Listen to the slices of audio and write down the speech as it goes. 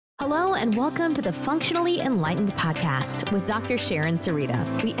Hello and welcome to the Functionally Enlightened podcast with Dr. Sharon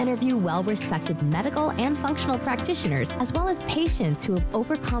Sarita. We interview well-respected medical and functional practitioners, as well as patients who have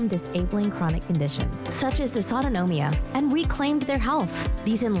overcome disabling chronic conditions, such as dysautonomia, and reclaimed their health.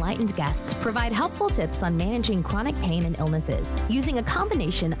 These enlightened guests provide helpful tips on managing chronic pain and illnesses, using a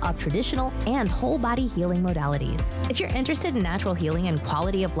combination of traditional and whole-body healing modalities. If you're interested in natural healing and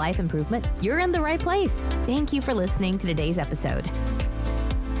quality of life improvement, you're in the right place. Thank you for listening to today's episode.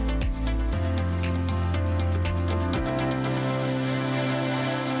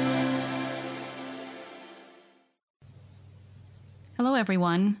 Hello,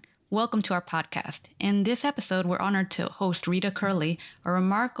 everyone. Welcome to our podcast. In this episode, we're honored to host Rita Curley, a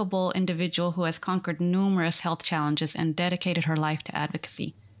remarkable individual who has conquered numerous health challenges and dedicated her life to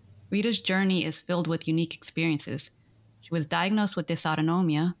advocacy. Rita's journey is filled with unique experiences. She was diagnosed with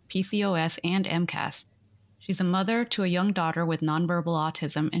dysautonomia, PCOS, and MCAS. She's a mother to a young daughter with nonverbal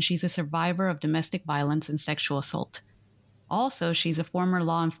autism, and she's a survivor of domestic violence and sexual assault. Also, she's a former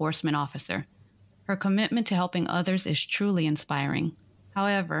law enforcement officer. Her commitment to helping others is truly inspiring.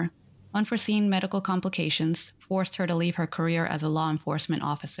 However, unforeseen medical complications forced her to leave her career as a law enforcement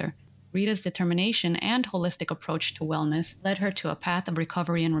officer. Rita's determination and holistic approach to wellness led her to a path of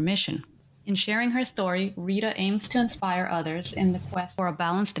recovery and remission. In sharing her story, Rita aims to inspire others in the quest for a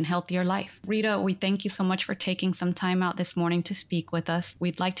balanced and healthier life. Rita, we thank you so much for taking some time out this morning to speak with us.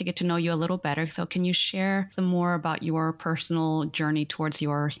 We'd like to get to know you a little better, so can you share some more about your personal journey towards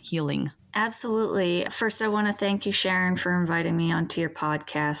your healing? Absolutely. First, I want to thank you, Sharon, for inviting me onto your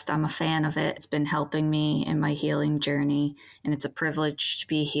podcast. I'm a fan of it. It's been helping me in my healing journey, and it's a privilege to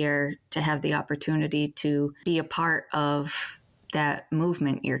be here to have the opportunity to be a part of that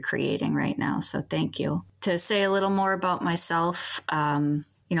movement you're creating right now. So thank you. To say a little more about myself, I'm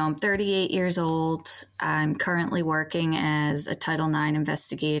 38 years old. I'm currently working as a Title IX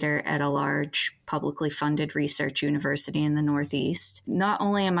investigator at a large publicly funded research university in the Northeast. Not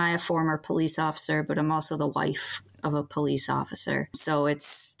only am I a former police officer, but I'm also the wife of a police officer. So it's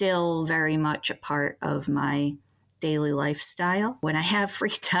still very much a part of my daily lifestyle. When I have free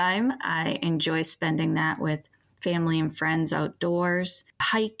time, I enjoy spending that with family and friends outdoors,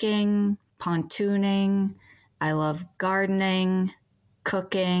 hiking, pontooning. I love gardening,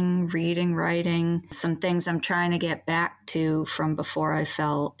 cooking, reading, writing. Some things I'm trying to get back to from before I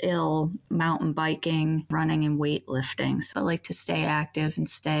fell ill: mountain biking, running, and weightlifting. So I like to stay active and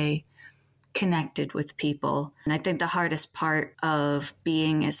stay connected with people. And I think the hardest part of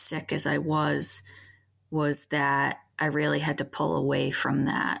being as sick as I was that I really had to pull away from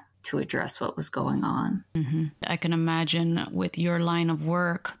that to address what was going on. Mm-hmm. I can imagine with your line of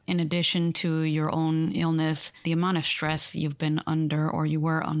work, in addition to your own illness, the amount of stress you've been under or you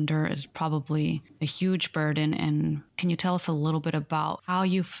were under is probably a huge burden. And can you tell us a little bit about how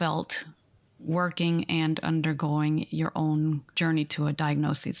you felt working and undergoing your own journey to a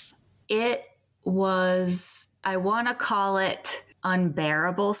diagnosis? It was, I want to call it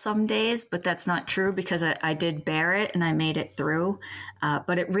unbearable some days, but that's not true because I did bear it and I made it through.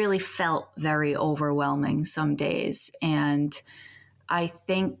 But it really felt very overwhelming some days. And I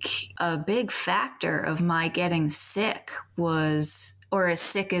think a big factor of my getting sick was, or as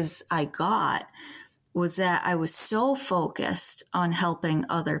sick as I got, was that I was so focused on helping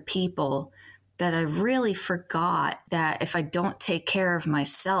other people that I really forgot that if I don't take care of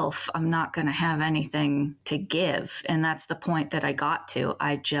myself, I'm not going to have anything to give. And that's the point that I got to.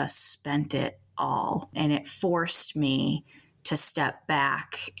 I just spent it all. And it forced me to step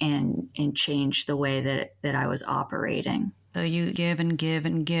back and change the way that I was operating. So you give and give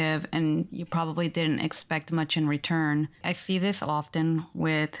and give, and you probably didn't expect much in return. I see this often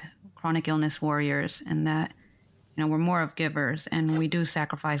with chronic illness warriors, and that, we're more of givers and we do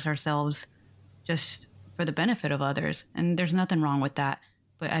sacrifice ourselves just for the benefit of others. And there's nothing wrong with that.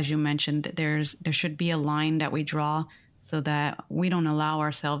 But as you mentioned, there should be a line that we draw so that we don't allow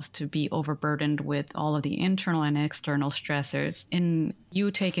ourselves to be overburdened with all of the internal and external stressors. In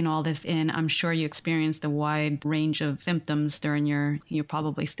you taking all this in, I'm sure you experienced a wide range of symptoms during you're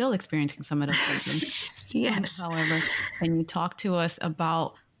probably still experiencing some of those symptoms. Yes. However, can you talk to us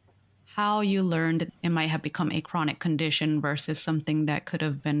about how you learned it might have become a chronic condition versus something that could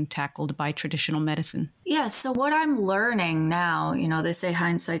have been tackled by traditional medicine? Yeah, so what I'm learning now, they say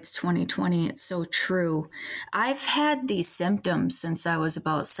hindsight's 20/20. It's so true. I've had these symptoms since I was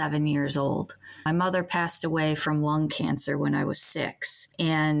about 7 years old. My mother passed away from lung cancer when I was 6,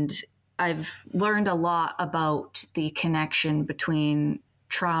 and I've learned a lot about the connection between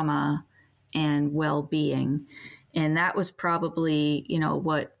trauma and well-being. And that was probably,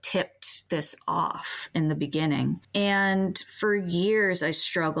 what tipped this off in the beginning. And for years, I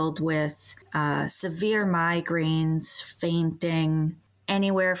struggled with severe migraines, fainting,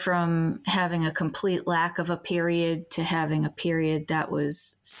 anywhere from having a complete lack of a period to having a period that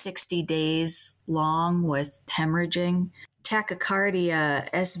was 60 days long with hemorrhaging, tachycardia,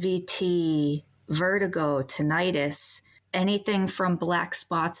 SVT, vertigo, tinnitus, anything from black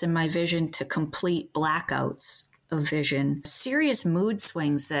spots in my vision to complete blackouts of vision, serious mood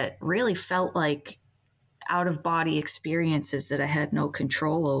swings that really felt like out-of-body experiences that I had no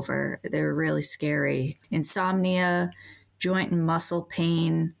control over. They were really scary. Insomnia, joint and muscle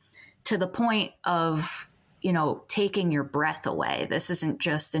pain, to the point of, taking your breath away. This isn't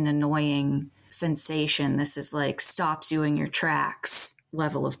just an annoying sensation. This is like stops you in your tracks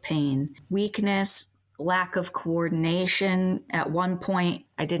level of pain. Weakness, lack of coordination. At one point,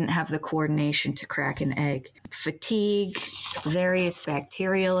 I didn't have the coordination to crack an egg. Fatigue, various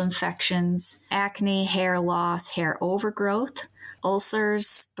bacterial infections, acne, hair loss, hair overgrowth,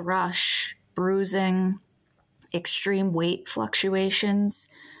 ulcers, thrush, bruising, extreme weight fluctuations,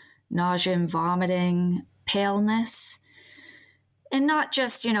 nausea and vomiting, paleness, and not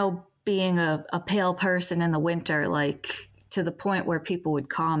just, being a pale person in the winter, like to the point where people would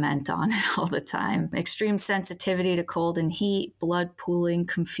comment on it all the time. Extreme sensitivity to cold and heat, blood pooling,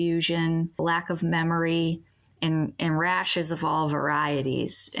 confusion, lack of memory, and rashes of all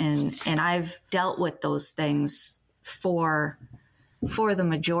varieties. And I've dealt with those things for the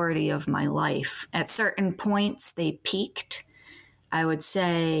majority of my life. At certain points, they peaked. I would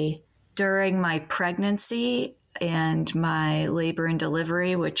say during my pregnancy and my labor and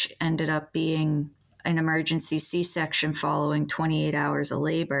delivery, which ended up being an emergency C-section following 28 hours of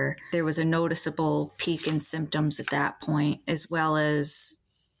labor, there was a noticeable peak in symptoms at that point, as well as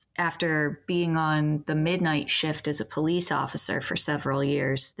after being on the midnight shift as a police officer for several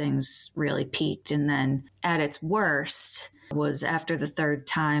years, things really peaked. And then at its worst was after the third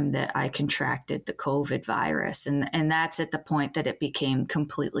time that I contracted the COVID virus. And that's at the point that it became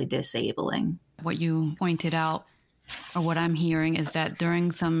completely disabling. What you pointed out, or what I'm hearing, is that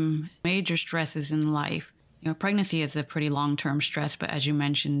during some major stresses in life, pregnancy is a pretty long-term stress, but as you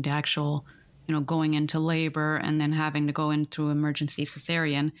mentioned, the actual, going into labor and then having to go into emergency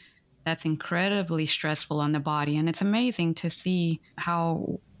cesarean, that's incredibly stressful on the body. And it's amazing to see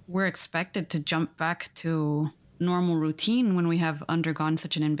how we're expected to jump back to normal routine when we have undergone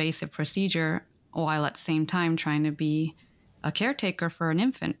such an invasive procedure, while at the same time trying to be a caretaker for an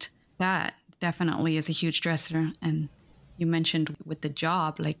infant. That definitely is a huge stressor. And you mentioned with the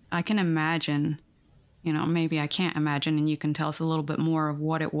job, like I can imagine, maybe I can't imagine, and you can tell us a little bit more of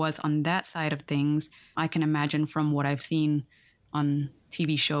what it was on that side of things. I can imagine from what I've seen on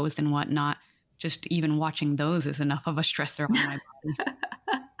TV shows and whatnot, just even watching those is enough of a stressor on my body.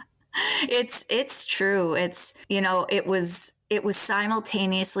 It's true. It was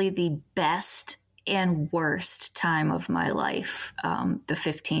simultaneously the best and worst time of my life. The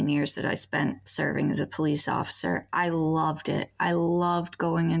 15 years that I spent serving as a police officer, I loved it. I loved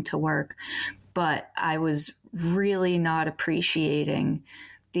going into work, but I was really not appreciating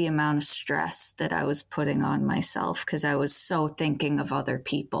the amount of stress that I was putting on myself, because I was so thinking of other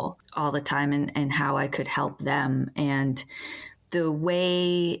people all the time and how I could help them. And the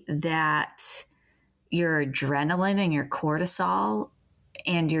way that your adrenaline and your cortisol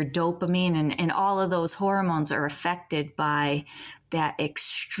and your dopamine and all of those hormones are affected by that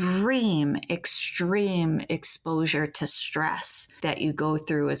extreme exposure to stress that you go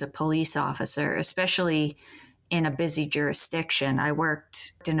through as a police officer, especially in a busy jurisdiction. I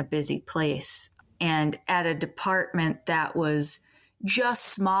worked in a busy place and at a department that was just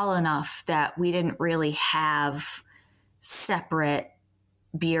small enough that we didn't really have separate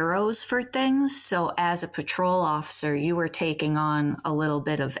bureaus for things. So as a patrol officer, you were taking on a little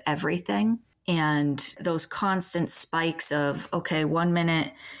bit of everything. And those constant spikes of, okay, 1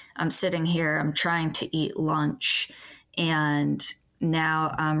 minute I'm sitting here, I'm trying to eat lunch, and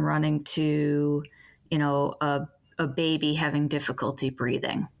now I'm running to, a baby having difficulty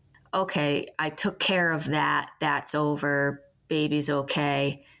breathing. Okay, I took care of that. That's over. Baby's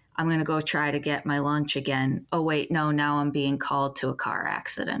okay. I'm going to go try to get my lunch again. Oh, wait, no, now I'm being called to a car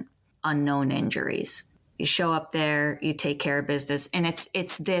accident. Unknown injuries. You show up there, you take care of business. And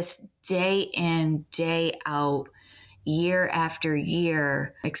it's this day in, day out, year after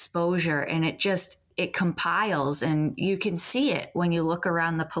year exposure. And it compiles, and you can see it when you look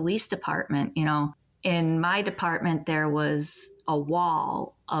around the police department. in my department, there was a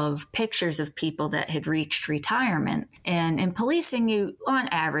wall of pictures of people that had reached retirement. And in policing, you, on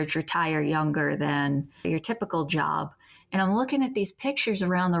average, retire younger than your typical job. And I'm looking at these pictures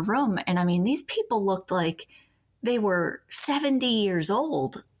around the room, and I mean, these people looked like they were 70 years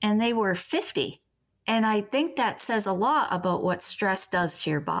old and they were 50. And I think that says a lot about what stress does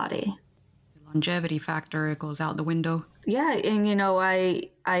to your body. The longevity factor, it goes out the window. Yeah, and you know, I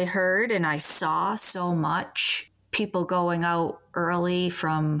heard and I saw so much people going out early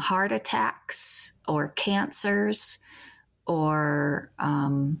from heart attacks or cancers or,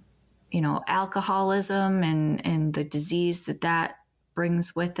 alcoholism and the disease that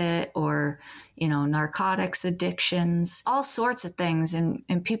brings with it, or, narcotics addictions, all sorts of things.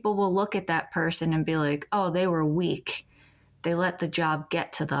 And people will look at that person and be like, oh, they were weak. They let the job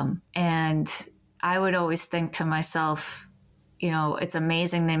get to them. And I would always think to myself, it's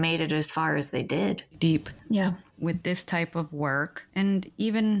amazing they made it as far as they did. Deep. Yeah. With this type of work. And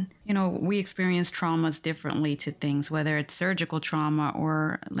even, we experience traumas differently to things, whether it's surgical trauma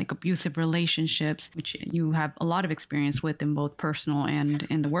or like abusive relationships, which you have a lot of experience with in both personal and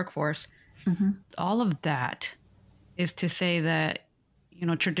in the workforce. Mm-hmm. All of that is to say that,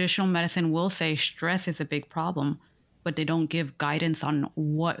 traditional medicine will say stress is a big problem, but they don't give guidance on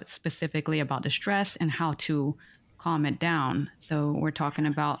what specifically about the stress and how to calm it down. So we're talking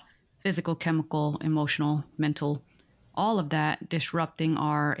about physical, chemical, emotional, mental, all of that disrupting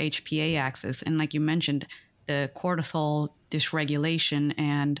our HPA axis. And like you mentioned, the cortisol dysregulation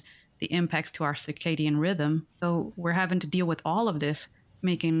and the impacts to our circadian rhythm. So we're having to deal with all of this,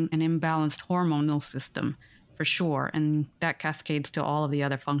 making an imbalanced hormonal system for sure. And that cascades to all of the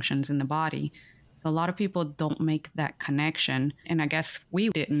other functions in the body. A lot of people don't make that connection. And I guess we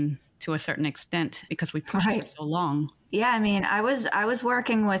didn't to a certain extent because we pushed for so long. Yeah, I mean, I was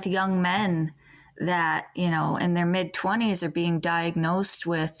working with young men that, in their mid-20s are being diagnosed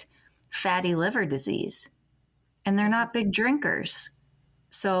with fatty liver disease, and they're not big drinkers.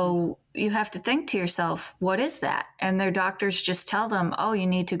 So you have to think to yourself, what is that? And their doctors just tell them, oh, you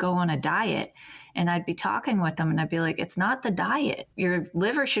need to go on a diet. And I'd be talking with them and I'd be like, it's not the diet. Your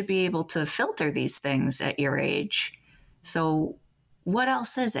liver should be able to filter these things at your age. So what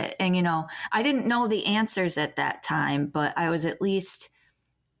else is it? And, I didn't know the answers at that time, but I was at least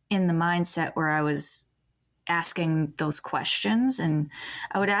in the mindset where I was asking those questions. And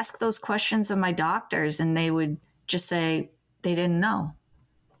I would ask those questions of my doctors and they would just say they didn't know.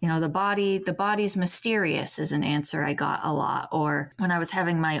 The body's mysterious is an answer I got a lot. Or when I was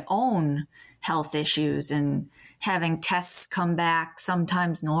having my own health issues and having tests come back,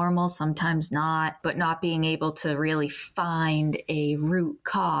 sometimes normal, sometimes not, but not being able to really find a root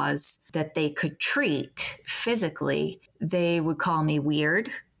cause that they could treat physically, they would call me weird,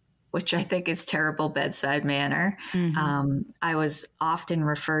 which I think is terrible bedside manner. Mm-hmm. I was often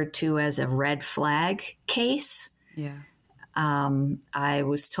referred to as a red flag case. Yeah. I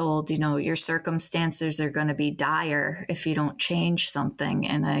was told, your circumstances are going to be dire if you don't change something.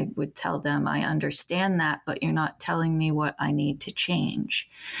 And I would tell them, I understand that, but you're not telling me what I need to change.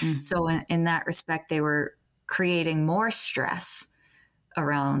 Mm-hmm. So in that respect, they were creating more stress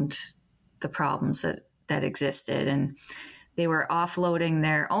around the problems that existed. And they were offloading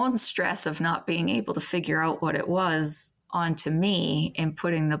their own stress of not being able to figure out what it was onto me and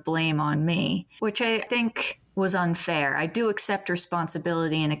putting the blame on me, which I think was unfair. I do accept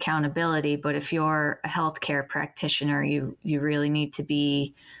responsibility and accountability, but if you're a healthcare practitioner, you really need to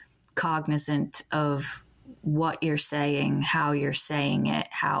be cognizant of what you're saying, how you're saying it,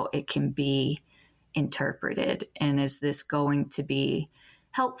 how it can be interpreted. And is this going to be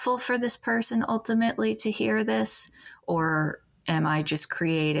helpful for this person ultimately to hear this? Or am I just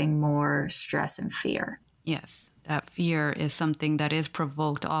creating more stress and fear? Yes. That fear is something that is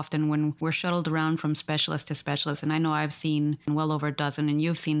provoked often when we're shuttled around from specialist to specialist. And I know I've seen well over a dozen, and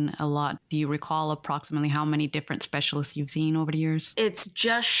you've seen a lot. Do you recall approximately how many different specialists you've seen over the years? It's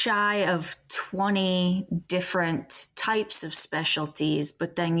just shy of 20 different types of specialties.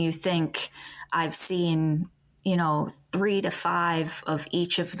 But then you think I've seen, 3 to 5 of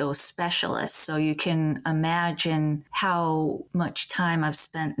each of those specialists. So you can imagine how much time I've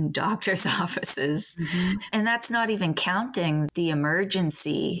spent in doctors' offices. Mm-hmm. And that's not even counting the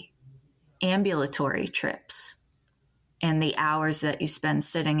emergency ambulatory trips and the hours that you spend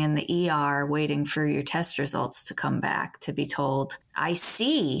sitting in the ER waiting for your test results to come back to be told, I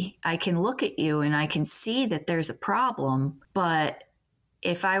can look at you and I can see that there's a problem, but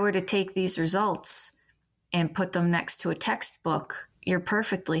if I were to take these results and put them next to a textbook, you're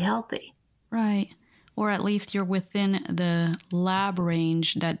perfectly healthy. Right. Or at least you're within the lab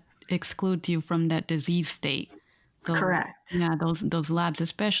range that excludes you from that disease state. So, correct. Yeah, those labs,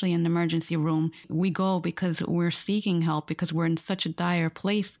 especially in the emergency room, we go because we're seeking help because we're in such a dire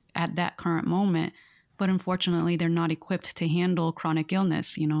place at that current moment. But unfortunately, they're not equipped to handle chronic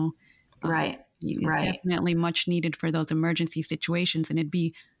illness, Right. Right. Definitely much needed for those emergency situations. And it'd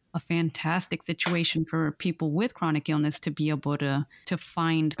be a fantastic situation for people with chronic illness to be able to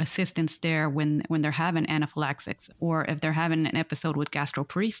find assistance there when they're having anaphylaxis or if they're having an episode with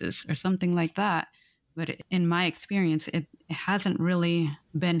gastroparesis or something like that. But in my experience, it hasn't really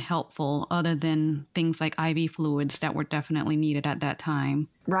been helpful other than things like IV fluids that were definitely needed at that time.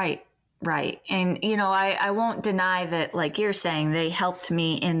 Right. Right. And, I won't deny that, like you're saying, they helped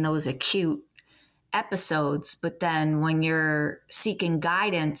me in those acute episodes. But then when you're seeking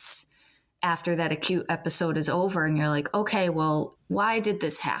guidance after that acute episode is over and you're like, okay, well, why did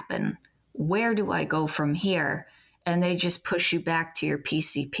this happen? Where do I go from here? And they just push you back to your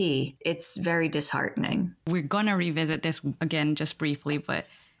PCP. It's very disheartening. We're going to revisit this again just briefly, but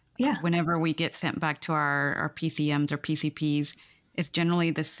yeah, whenever we get sent back to our PCMs or PCPs, it's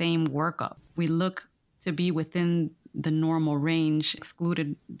generally the same workup. We look to be within the normal range,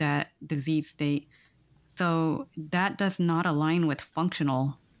 excluded that disease state. So that does not align with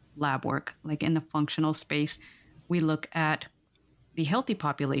functional lab work. Like in the functional space, we look at the healthy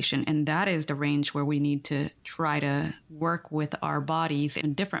population, and that is the range where we need to try to work with our bodies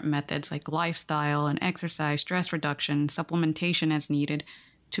in different methods like lifestyle and exercise, stress reduction, supplementation as needed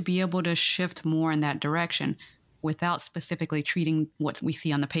to be able to shift more in that direction without specifically treating what we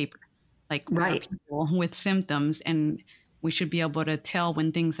see on the paper. Like right. People with symptoms, and we should be able to tell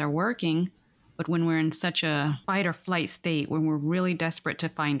when things are working. But when we're in such a fight or flight state, when we're really desperate to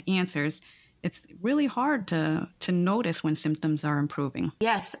find answers, it's really hard to notice when symptoms are improving.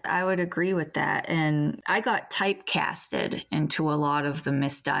 Yes, I would agree with that. And I got typecasted into a lot of the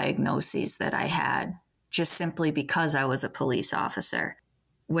misdiagnoses that I had just simply because I was a police officer.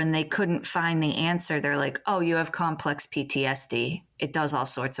 When they couldn't find the answer, they're like, oh, you have complex PTSD. It does all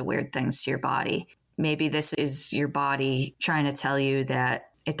sorts of weird things to your body. Maybe this is your body trying to tell you that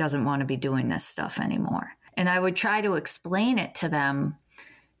it doesn't want to be doing this stuff anymore. And I would try to explain it to them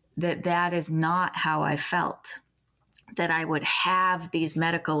that is not how I felt, that I would have these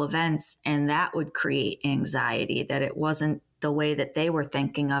medical events and that would create anxiety, that it wasn't the way that they were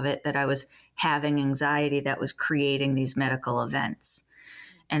thinking of it, that I was having anxiety that was creating these medical events.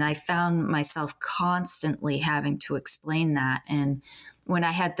 And I found myself constantly having to explain that. And when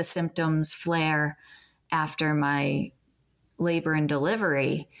I had the symptoms flare after my labor and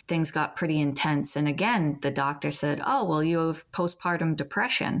delivery, things got pretty intense. And again, the doctor said, oh, well, you have postpartum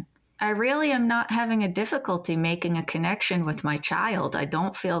depression. I really am not having a difficulty making a connection with my child. I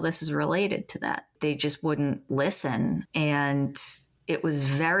don't feel this is related to that. They just wouldn't listen. And it was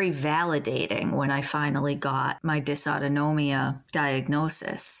very validating when I finally got my dysautonomia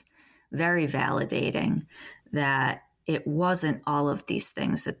diagnosis. Very validating that it wasn't all of these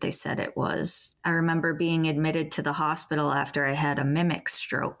things that they said it was. I remember being admitted to the hospital after I had a mimic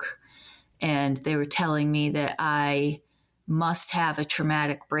stroke, and they were telling me that I must have a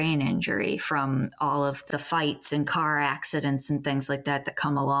traumatic brain injury from all of the fights and car accidents and things like that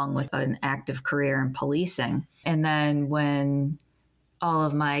come along with an active career in policing. And then when all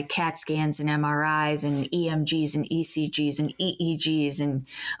of my CAT scans and MRIs and EMGs and ECGs and EEGs and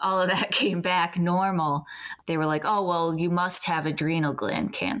all of that came back normal, they were like, oh, well, you must have adrenal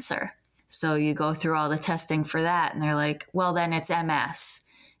gland cancer. So you go through all the testing for that. And they're like, well, then it's MS.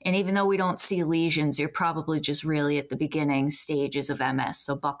 And even though we don't see lesions, you're probably just really at the beginning stages of MS.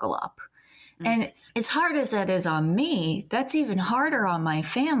 So buckle up. Mm-hmm. And as hard as that is on me, that's even harder on my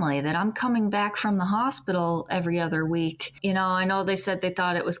family, that I'm coming back from the hospital every other week. I know they said they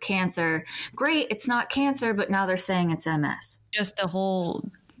thought it was cancer. Great, it's not cancer, but now they're saying it's MS. Just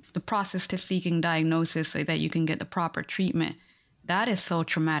the process to seeking diagnosis so that you can get the proper treatment, that is so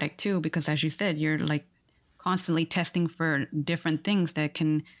traumatic too, because as you said, you're like constantly testing for different things that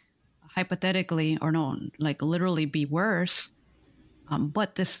can hypothetically or no, like literally be worse.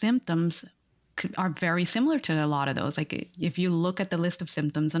 But the symptoms are very similar to a lot of those. Like if you look at the list of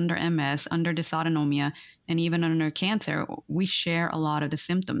symptoms under MS, under dysautonomia, and even under cancer, we share a lot of the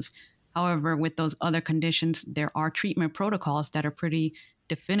symptoms. However, with those other conditions, there are treatment protocols that are pretty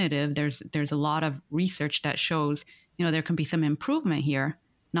definitive. There's a lot of research that shows, there can be some improvement here,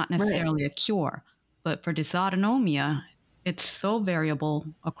 not necessarily a cure. But for dysautonomia, it's so variable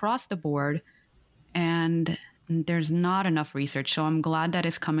across the board, and there's not enough research. So I'm glad that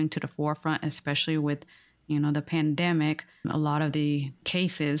it's coming to the forefront, especially with, the pandemic, a lot of the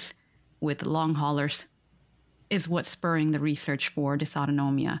cases with long haulers. is what's spurring the research for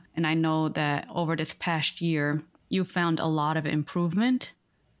dysautonomia. And I know that over this past year, you found a lot of improvement.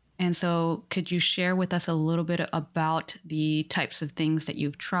 And so could you share with us a little bit about the types of things that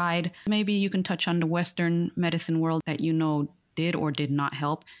you've tried? Maybe you can touch on the Western medicine world that you know did or did not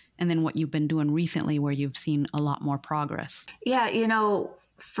help, and then what you've been doing recently where you've seen a lot more progress. Yeah,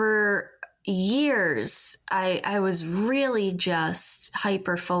 for years, I was really just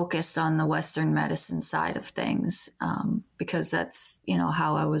hyper focused on the Western medicine side of things, because that's,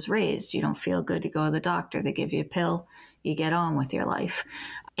 how I was raised. You don't feel good to go to the doctor. They give you a pill, you get on with your life.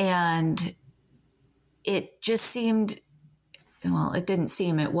 And it just seemed, it didn't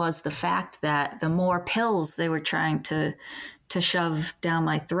seem, it was the fact that the more pills they were trying to shove down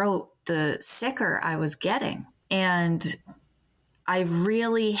my throat, the sicker I was getting. And I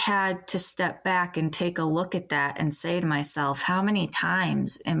really had to step back and take a look at that and say to myself, how many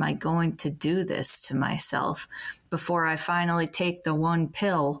times am I going to do this to myself before I finally take the one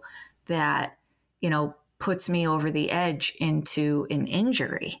pill that, puts me over the edge into an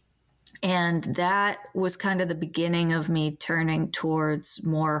injury? And that was kind of the beginning of me turning towards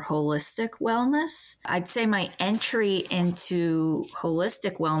more holistic wellness. I'd say my entry into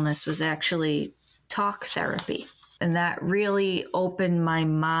holistic wellness was actually talk therapy. And that really opened my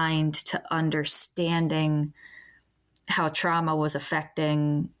mind to understanding how trauma was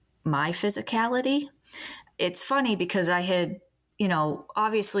affecting my physicality. It's funny because I had,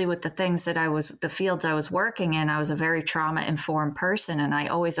 obviously with the fields I was working in, I was a very trauma-informed person, and I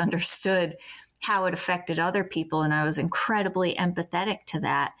always understood how it affected other people, and I was incredibly empathetic to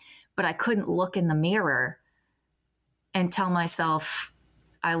that. But I couldn't look in the mirror and tell myself,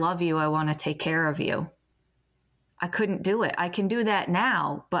 I love you, I want to take care of you. I couldn't do it. I can do that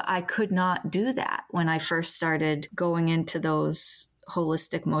now, but I could not do that when I first started going into those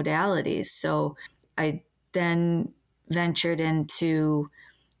holistic modalities. So I then ventured into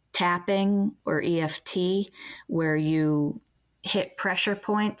tapping or EFT, where you hit pressure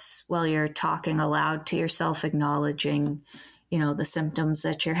points while you're talking aloud to yourself, acknowledging, the symptoms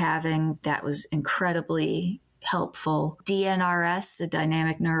that you're having. That was incredibly helpful. DNRS, the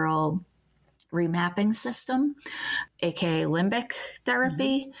dynamic neural remapping system, aka limbic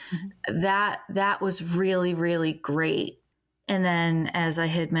therapy, that was really, really great. And then, as I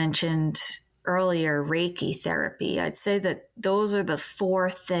had mentioned earlier, Reiki therapy. I'd say that those are the four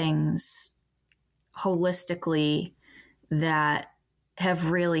things holistically that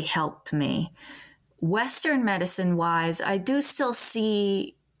have really helped me. Western medicine wise, I do still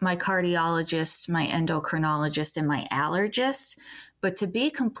see my cardiologist, my endocrinologist, and my allergist. But to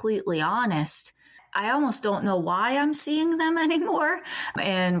be completely honest, I almost don't know why I'm seeing them anymore.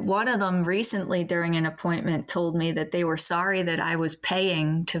 And one of them recently during an appointment told me that they were sorry that I was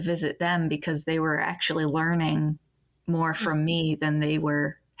paying to visit them because they were actually learning more from me than they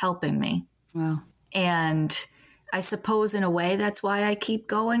were helping me. Wow. And I suppose in a way that's why I keep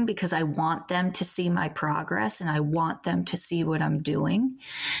going, because I want them to see my progress and I want them to see what I'm doing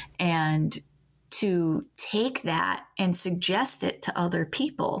and to take that and suggest it to other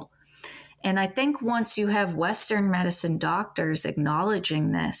people. And I think once you have Western medicine doctors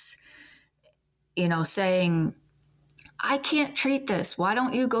acknowledging this, saying, I can't treat this. Why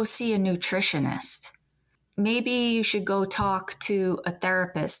don't you go see a nutritionist? Maybe you should go talk to a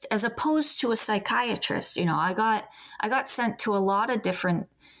therapist as opposed to a psychiatrist. I got sent to a lot of different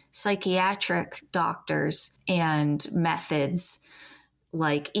psychiatric doctors and methods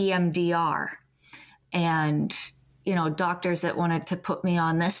like EMDR and doctors that wanted to put me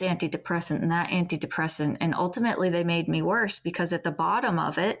on this antidepressant and that antidepressant. And ultimately they made me worse because at the bottom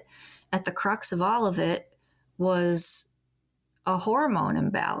of it, at the crux of all of it, was a hormone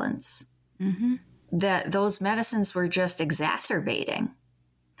imbalance that those medicines were just exacerbating.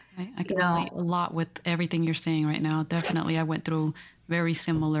 I can relate a lot with everything you're saying right now. Definitely, I went through very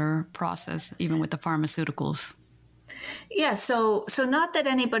similar process, even with the pharmaceuticals. Yeah, so not that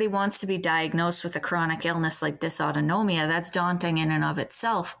anybody wants to be diagnosed with a chronic illness like dysautonomia. That's daunting in and of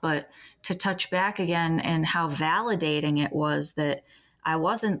itself. But to touch back again and how validating it was that I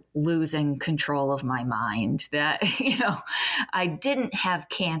wasn't losing control of my mind, that, I didn't have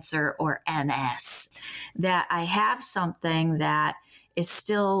cancer or MS, that I have something that is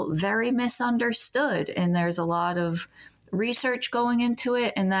still very misunderstood. And there's a lot of research going into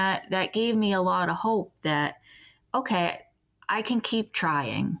it. And that gave me a lot of hope that, okay, I can keep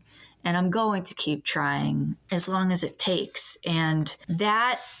trying and I'm going to keep trying as long as it takes. And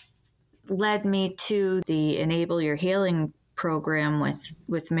that led me to the Enable Your Healing program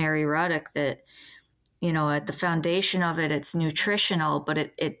with Mary Ruddock that, at the foundation of it, it's nutritional, but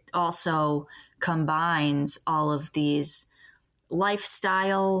it also combines all of these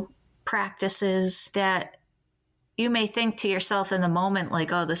lifestyle practices that you may think to yourself in the moment,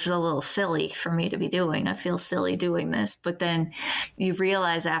 like, oh, this is a little silly for me to be doing. I feel silly doing this. But then you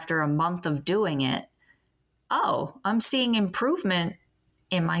realize after a month of doing it, oh, I'm seeing improvement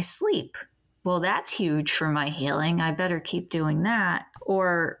in my sleep. Well, that's huge for my healing. I better keep doing that.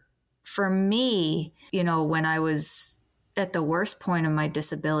 Or for me, you know, when I was at the worst point of my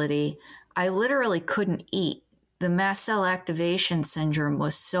disability, I literally couldn't eat. The mast cell activation syndrome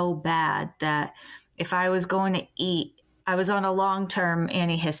was so bad that if I was going to eat, I was on a long-term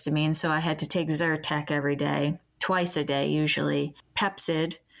antihistamine, so I had to take Zyrtec every day, twice a day usually.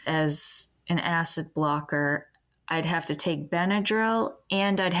 Pepsid as an acid blocker. I'd have to take Benadryl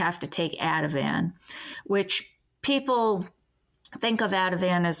and I'd have to take Ativan, which people think of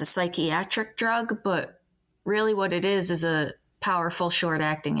Ativan as a psychiatric drug, but really what it is a powerful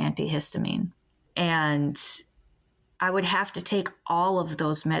short-acting antihistamine. And I would have to take all of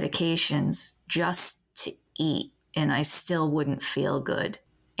those medications just to eat, and I still wouldn't feel good.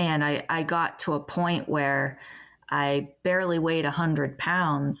 And I got to a point where I barely weighed 100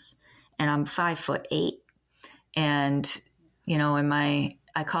 pounds, and I'm 5'8". And, you know,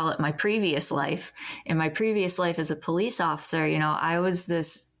 I call it my previous life. In my previous life as a police officer, you know, I was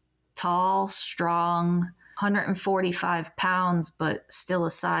this tall, strong, 145 pounds, but still a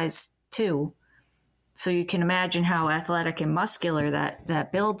size 2. So you can imagine how athletic and muscular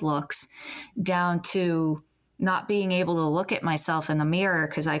that build looks, down to not being able to look at myself in the mirror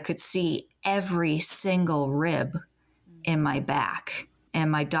because I could see every single rib in my back. And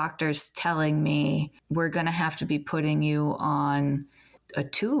my doctor's telling me, we're going to have to be putting you on a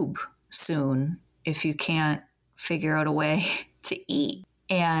tube soon if you can't figure out a way to eat.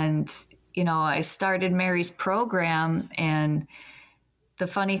 And, you know, I started Mary's program, and the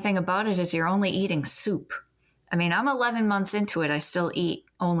funny thing about it is you're only eating soup. I mean, I'm 11 months into it. I still eat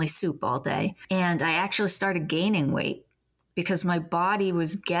only soup all day. And I actually started gaining weight because my body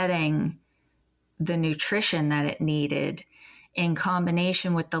was getting the nutrition that it needed in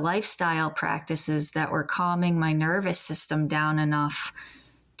combination with the lifestyle practices that were calming my nervous system down enough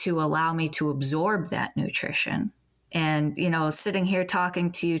to allow me to absorb that nutrition. And, you know, sitting here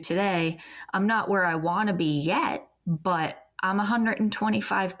talking to you today, I'm not where I want to be yet, but I'm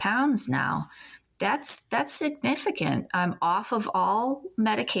 125 pounds now. That's significant. I'm off of all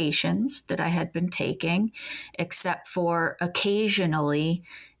medications that I had been taking, except for occasionally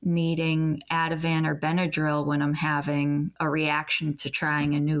needing Ativan or Benadryl when I'm having a reaction to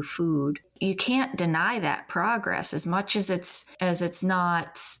trying a new food. You can't deny that progress, as much as it's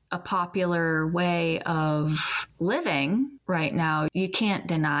not a popular way of living right now. You can't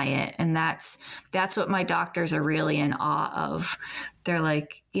deny it. And that's what my doctors are really in awe of. They're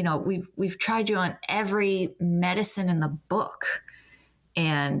like, you know, we've tried you on every medicine in the book,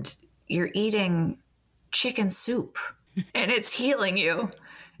 and you're eating chicken soup and it's healing you.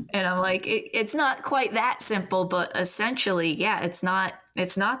 And I'm like, it's not quite that simple, but essentially, yeah, it's not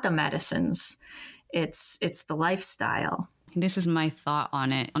the medicines. It's the lifestyle. This is my thought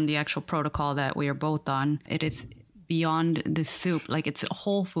on it, on the actual protocol that we are both on. It is beyond the soup. Like, it's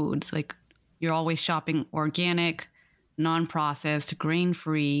whole foods. Like, you're always shopping organic, non-processed,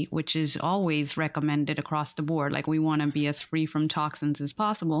 grain-free, which is always recommended across the board. Like, we want to be as free from toxins as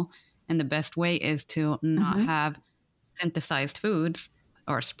possible. And the best way is to not have synthesized foods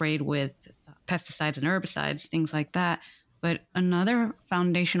or sprayed with pesticides and herbicides, things like that. But another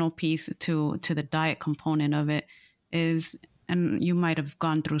foundational piece to the diet component of it is, and you might have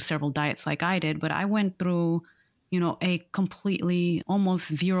gone through several diets like I did, but I went through, you know, a completely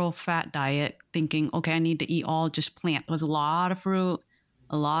almost zero fat diet, thinking, okay, I need to eat all just plant. There was a lot of fruit,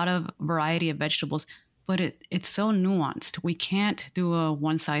 a lot of variety of vegetables, but it's so nuanced. We can't do a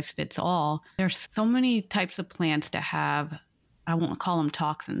one size fits all. There's so many types of plants that have, I won't call them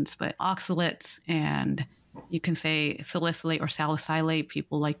toxins, but oxalates, and you can say salicylate or salicylate.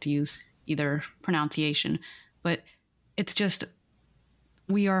 People like to use either pronunciation, but it's just,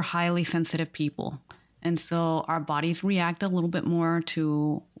 we are highly sensitive people. And so our bodies react a little bit more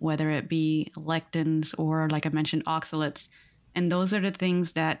to whether it be lectins or, like I mentioned, oxalates. And those are the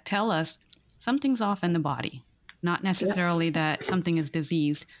things that tell us something's off in the body. Not necessarily that something is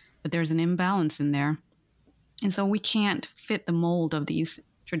diseased, but there's an imbalance in there. And so we can't fit the mold of these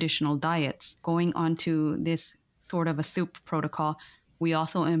traditional diets. Going onto this sort of a soup protocol, we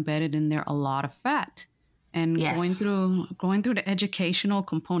also embedded in there a lot of fat. And going through the educational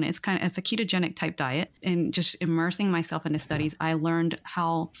component, it's a ketogenic type diet, and just immersing myself in the studies, I learned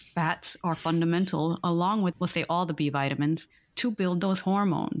how fats are fundamental, along with, we'll say, all the B vitamins, to build those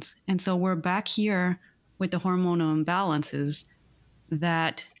hormones. And so we're back here with the hormonal imbalances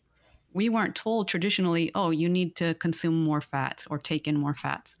that we weren't told traditionally, oh, you need to consume more fats or take in more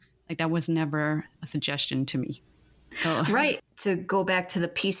fats. Like that was never a suggestion to me. So. Right. To go back to the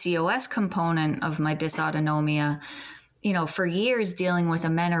PCOS component of my dysautonomia, for years dealing with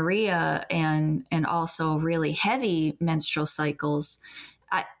amenorrhea and also really heavy menstrual cycles,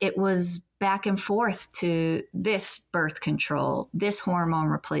 it was back and forth to this birth control, this hormone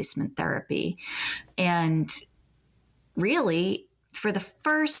replacement therapy. And really, for the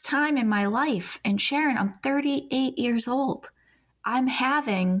first time in my life, and Sharon, I'm 38 years old, I'm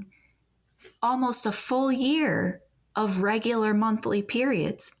having almost a full year of regular monthly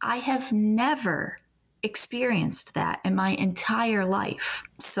periods. I have never experienced that in my entire life.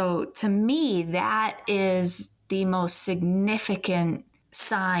 So to me, that is the most significant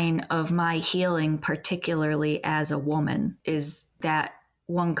sign of my healing, particularly as a woman, is that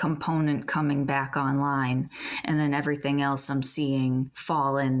one component coming back online, and then everything else I'm seeing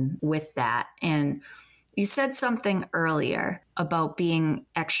fall in with that. And you said something earlier about being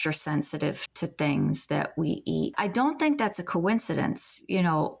extra sensitive to things that we eat. I don't think that's a coincidence.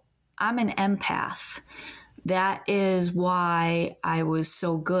 I'm an empath. That is why I was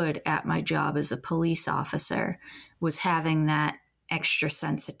so good at my job as a police officer, was having that extra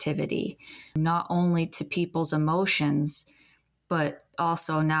sensitivity, not only to people's emotions, but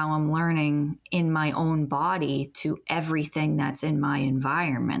also now I'm learning in my own body to everything that's in my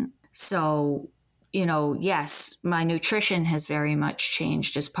environment. So, yes, my nutrition has very much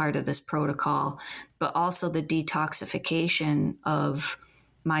changed as part of this protocol, but also the detoxification of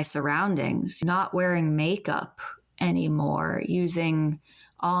my surroundings, not wearing makeup anymore, using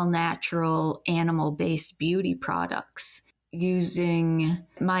all natural animal-based beauty products, using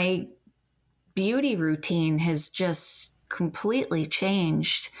my beauty routine has just completely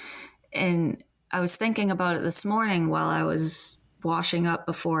changed. And I was thinking about it this morning while I was washing up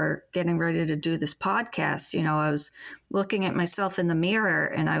before getting ready to do this podcast. I was looking at myself in the mirror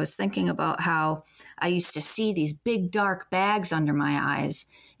and I was thinking about how I used to see these big dark bags under my eyes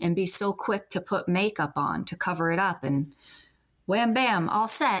and be so quick to put makeup on to cover it up, and wham, bam, all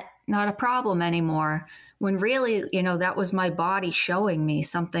set, not a problem anymore. When really, that was my body showing me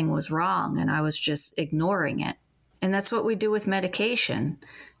something was wrong and I was just ignoring it. And that's what we do with medication.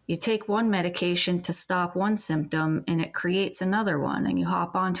 You take one medication to stop one symptom and it creates another one, and you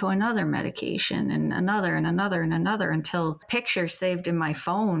hop onto another medication and another and another and another, until pictures saved in my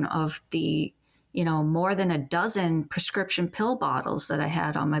phone of the, more than a dozen prescription pill bottles that I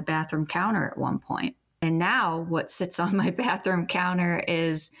had on my bathroom counter at one point. And now what sits on my bathroom counter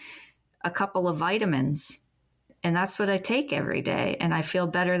is a couple of vitamins, and that's what I take every day. And I feel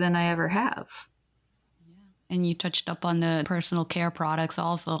better than I ever have. And you touched up on the personal care products,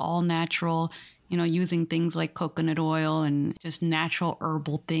 also all natural, using things like coconut oil and just natural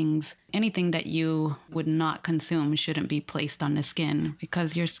herbal things. Anything that you would not consume shouldn't be placed on the skin,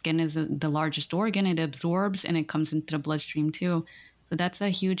 because your skin is the largest organ. It absorbs and it comes into the bloodstream too. So that's a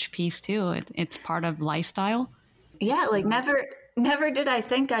huge piece too. It's part of lifestyle. Yeah, like never did I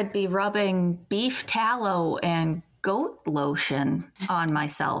think I'd be rubbing beef tallow and goat lotion on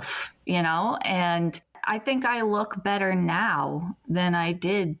myself, and I think I look better now than I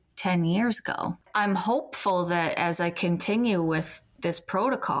did 10 years ago. I'm hopeful that as I continue with this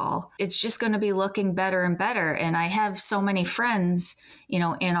protocol, it's just going to be looking better and better. And I have so many friends, in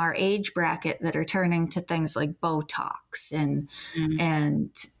our age bracket that are turning to things like Botox and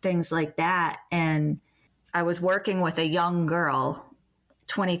things like that. And I was working with a young girl,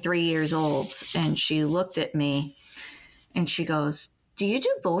 23 years old, and she looked at me and she goes, "Do you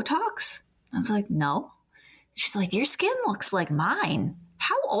do Botox?" I was like, "No." She's like, "Your skin looks like mine.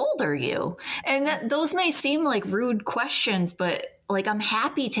 How old are you?" And those may seem like rude questions, but like I'm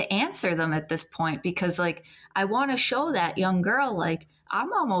happy to answer them at this point, because like I want to show that young girl, like,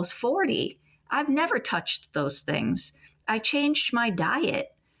 I'm almost 40. I've never touched those things. I changed my diet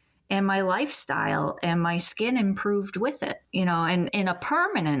and my lifestyle, and my skin improved with it, and in a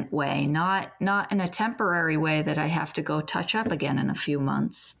permanent way, not in a temporary way that I have to go touch up again in a few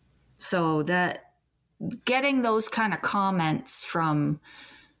months. So that getting those kind of comments from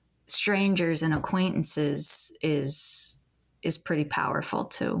strangers and acquaintances is pretty powerful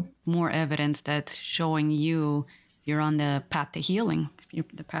too. More evidence that's showing you're on the path to healing,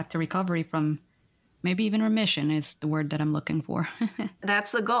 the path to recovery from maybe even remission is the word that I'm looking for.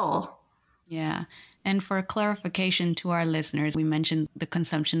 That's the goal. Yeah. And for clarification to our listeners, we mentioned the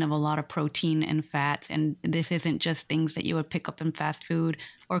consumption of a lot of protein and fats, and this isn't just things that you would pick up in fast food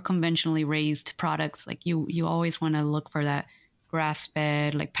or conventionally raised products. Like you always want to look for that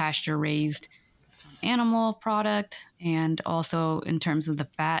grass-fed, like pasture-raised animal product. And also in terms of the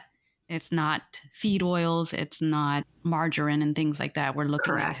fat, it's not seed oils, it's not margarine and things like that. We're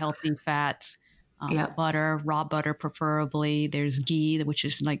looking Correct. at healthy fats, Yep. butter, raw butter preferably. There's ghee, which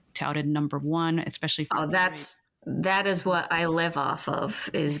is like touted number one, especially for That is what I live off of,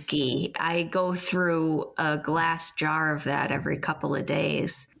 is ghee. I go through a glass jar of that every couple of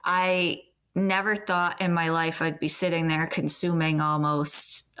days. I never thought in my life I'd be sitting there consuming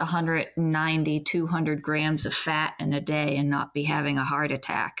almost 190, 200 grams of fat in a day and not be having a heart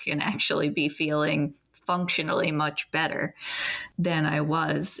attack and actually be feeling functionally much better than I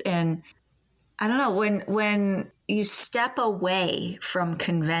was. And I don't know, when you step away from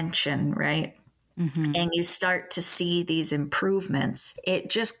convention, right? Mm-hmm. And you start to see these improvements, it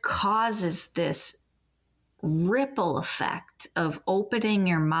just causes this ripple effect of opening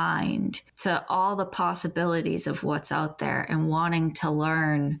your mind to all the possibilities of what's out there and wanting to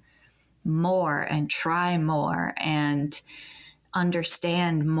learn more and try more and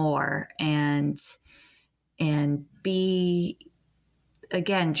understand more and be,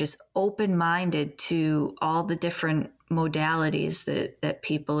 again, just open-minded to all the different modalities that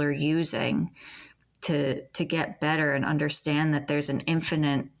people are using to get better and understand that there's an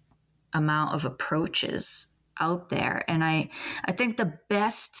infinite amount of approaches out there. And I think the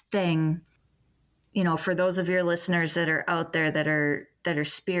best thing, for those of your listeners that are out there that are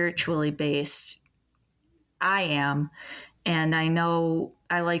spiritually based, I am. And I know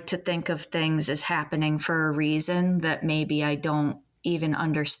I like to think of things as happening for a reason that maybe I don't even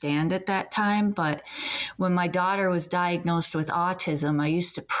understand at that time. But when my daughter was diagnosed with autism, I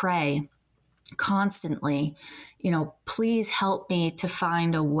used to pray constantly, please help me to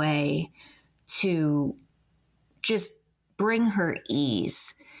find a way to just bring her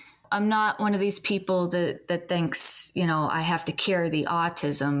ease. I'm not one of these people that thinks, I have to cure the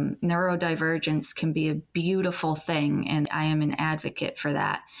autism. Neurodivergence can be a beautiful thing, and I am an advocate for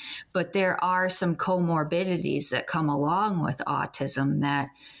that. But there are some comorbidities that come along with autism that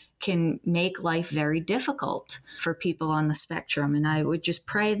can make life very difficult for people on the spectrum. And I would just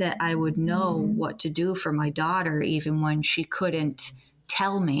pray that I would know what to do for my daughter, even when she couldn't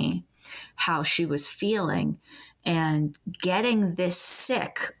tell me how she was feeling. And getting this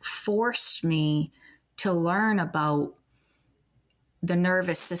sick forced me to learn about the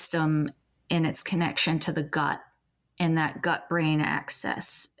nervous system and its connection to the gut and that gut-brain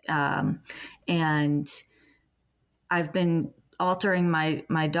axis. And I've been altering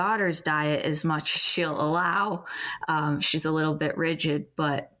my daughter's diet as much as she'll allow. She's a little bit rigid,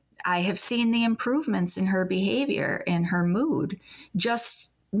 but I have seen the improvements in her behavior and her mood,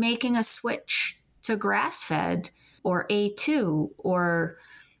 just making a switch to grass-fed or A2, or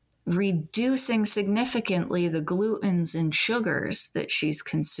reducing significantly the glutens and sugars that she's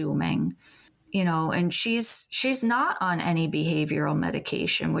consuming. And she's not on any behavioral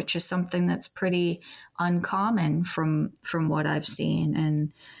medication, which is something that's pretty uncommon from what I've seen.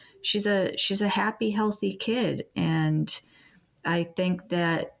 And she's a happy, healthy kid. And I think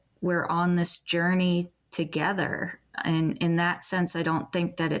that we're on this journey together. And in that sense, I don't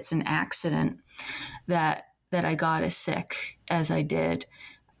think that it's an accident that I got as sick as I did.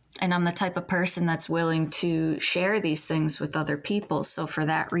 And I'm the type of person that's willing to share these things with other people. So for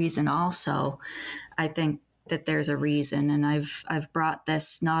that reason also, I think that there's a reason. And I've brought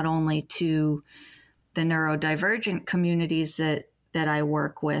this not only to the neurodivergent communities that I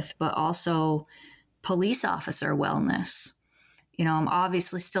work with, but also police officer wellness. I'm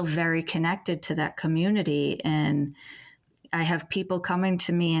obviously still very connected to that community, and I have people coming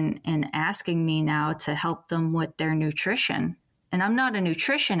to me and asking me now to help them with their nutrition. And I'm not a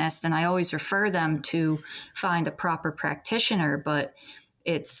nutritionist, and I always refer them to find a proper practitioner, but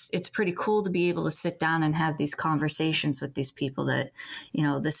it's pretty cool to be able to sit down and have these conversations with these people that,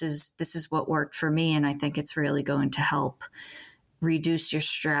 this is what worked for me. And I think it's really going to help reduce your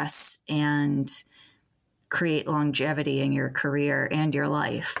stress and create longevity in your career and your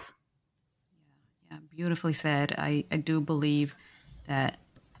life. Yeah, beautifully said. I do believe that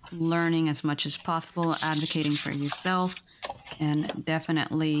learning as much as possible, advocating for yourself, and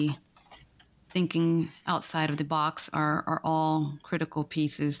definitely thinking outside of the box are all critical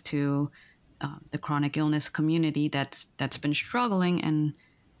pieces to the chronic illness community that's been struggling and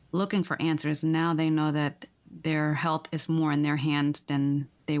looking for answers. Now they know that their health is more in their hands than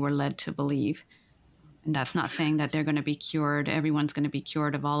they were led to believe. And that's not saying that they're going to be cured. Everyone's going to be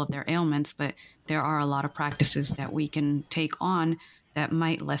cured of all of their ailments, but there are a lot of practices that we can take on that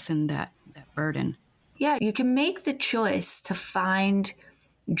might lessen that burden. Yeah, you can make the choice to find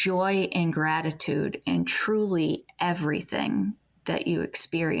joy and gratitude in truly everything that you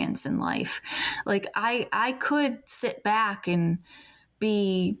experience in life. Like I could sit back and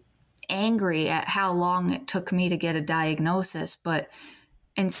be angry at how long it took me to get a diagnosis, but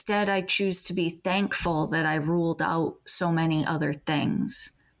instead I choose to be thankful that I ruled out so many other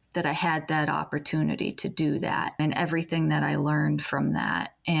things, that I had that opportunity to do that, and everything that I learned from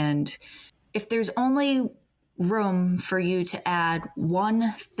that. And if there's only room for you to add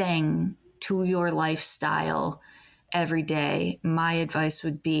one thing to your lifestyle every day, my advice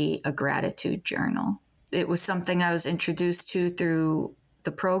would be a gratitude journal. It was something I was introduced to through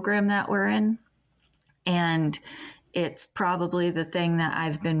the program that we're in, and it's probably the thing that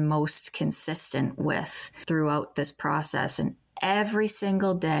I've been most consistent with throughout this process. And every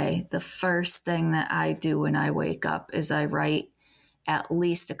single day, the first thing that I do when I wake up is I write at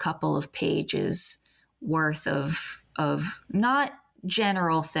least a couple of pages worth of not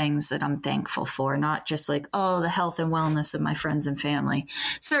general things that I'm thankful for, not just like, oh, the health and wellness of my friends and family.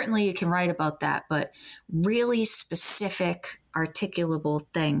 Certainly you can write about that, but really specific, articulable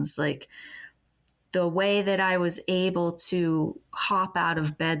things like the way that I was able to hop out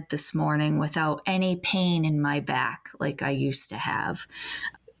of bed this morning without any pain in my back like I used to have.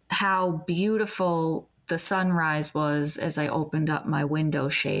 How beautiful the sunrise was as I opened up my window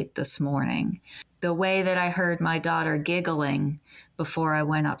shade this morning. The way that I heard my daughter giggling before I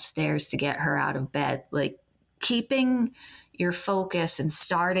went upstairs to get her out of bed. Like keeping your focus and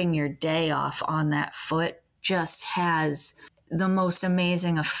starting your day off on that foot just has the most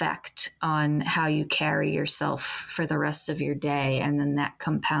amazing effect on how you carry yourself for the rest of your day. And then that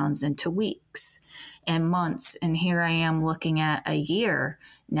compounds into weeks and months. And here I am looking at a year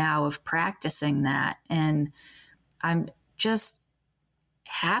now of practicing that. And I'm just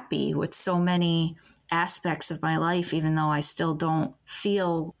happy with so many aspects of my life, even though I still don't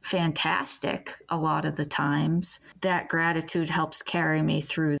feel fantastic a lot of the times. That gratitude helps carry me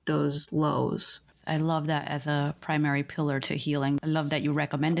through those lows. I love that as a primary pillar to healing. I love that you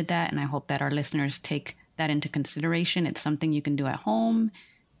recommended that, and I hope that our listeners take that into consideration. It's something you can do at home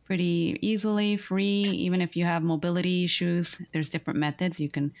pretty easily, free. Even if you have mobility issues, there's different methods. You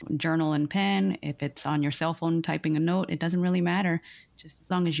can journal and pen. If it's on your cell phone, typing a note, it doesn't really matter. Just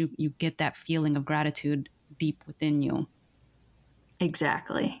as long as you get that feeling of gratitude deep within you.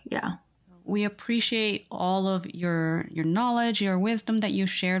 Exactly. Yeah. We appreciate all of your knowledge, your wisdom that you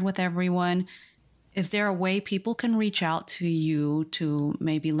shared with everyone. Is there a way people can reach out to you to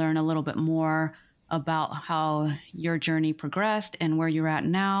maybe learn a little bit more about how your journey progressed and where you're at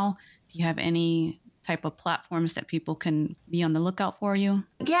now? Do you have any type of platforms that people can be on the lookout for you?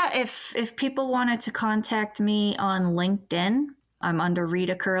 Yeah, if people wanted to contact me on LinkedIn, I'm under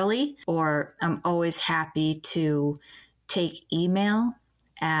Rita Curley, or I'm always happy to take email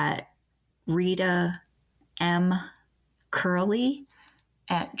at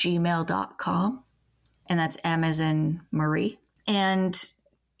ritamcurley@gmail.com. And that's M as in Marie. And,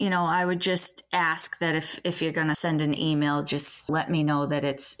 I would just ask that if you're going to send an email, just let me know that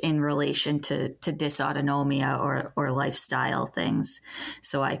it's in relation to dysautonomia or lifestyle things,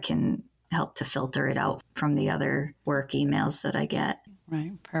 so I can help to filter it out from the other work emails that I get.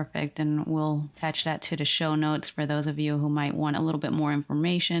 Right. Perfect. And we'll attach that to the show notes for those of you who might want a little bit more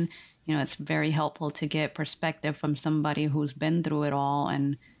information. It's very helpful to get perspective from somebody who's been through it all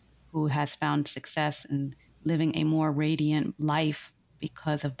and who has found success in living a more radiant life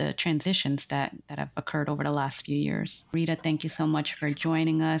because of the transitions that have occurred over the last few years. Rita, thank you so much for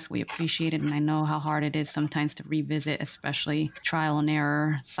joining us. We appreciate it. And I know how hard it is sometimes to revisit, especially trial and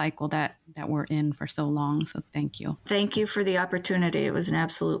error cycle that we're in for so long. So thank you. Thank you for the opportunity. It was an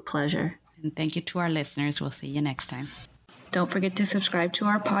absolute pleasure. And thank you to our listeners. We'll see you next time. Don't forget to subscribe to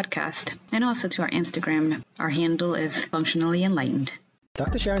our podcast and also to our Instagram. Our handle is Functionally Enlightened.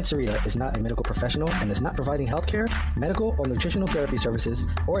 Dr. Sharon Sarita is not a medical professional and is not providing healthcare, medical, or nutritional therapy services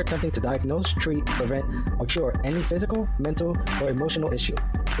or attempting to diagnose, treat, prevent, or cure any physical, mental, or emotional issue.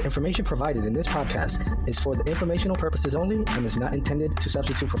 The information provided in this podcast is for the informational purposes only and is not intended to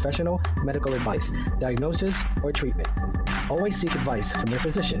substitute professional medical advice, diagnosis, or treatment. Always seek advice from your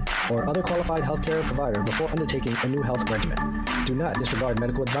physician or other qualified healthcare provider before undertaking a new health regimen. Do not disregard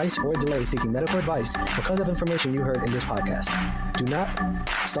medical advice or delay seeking medical advice because of information you heard in this podcast. Do not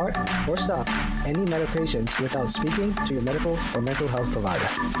start or stop any medications without speaking to your medical or mental health provider.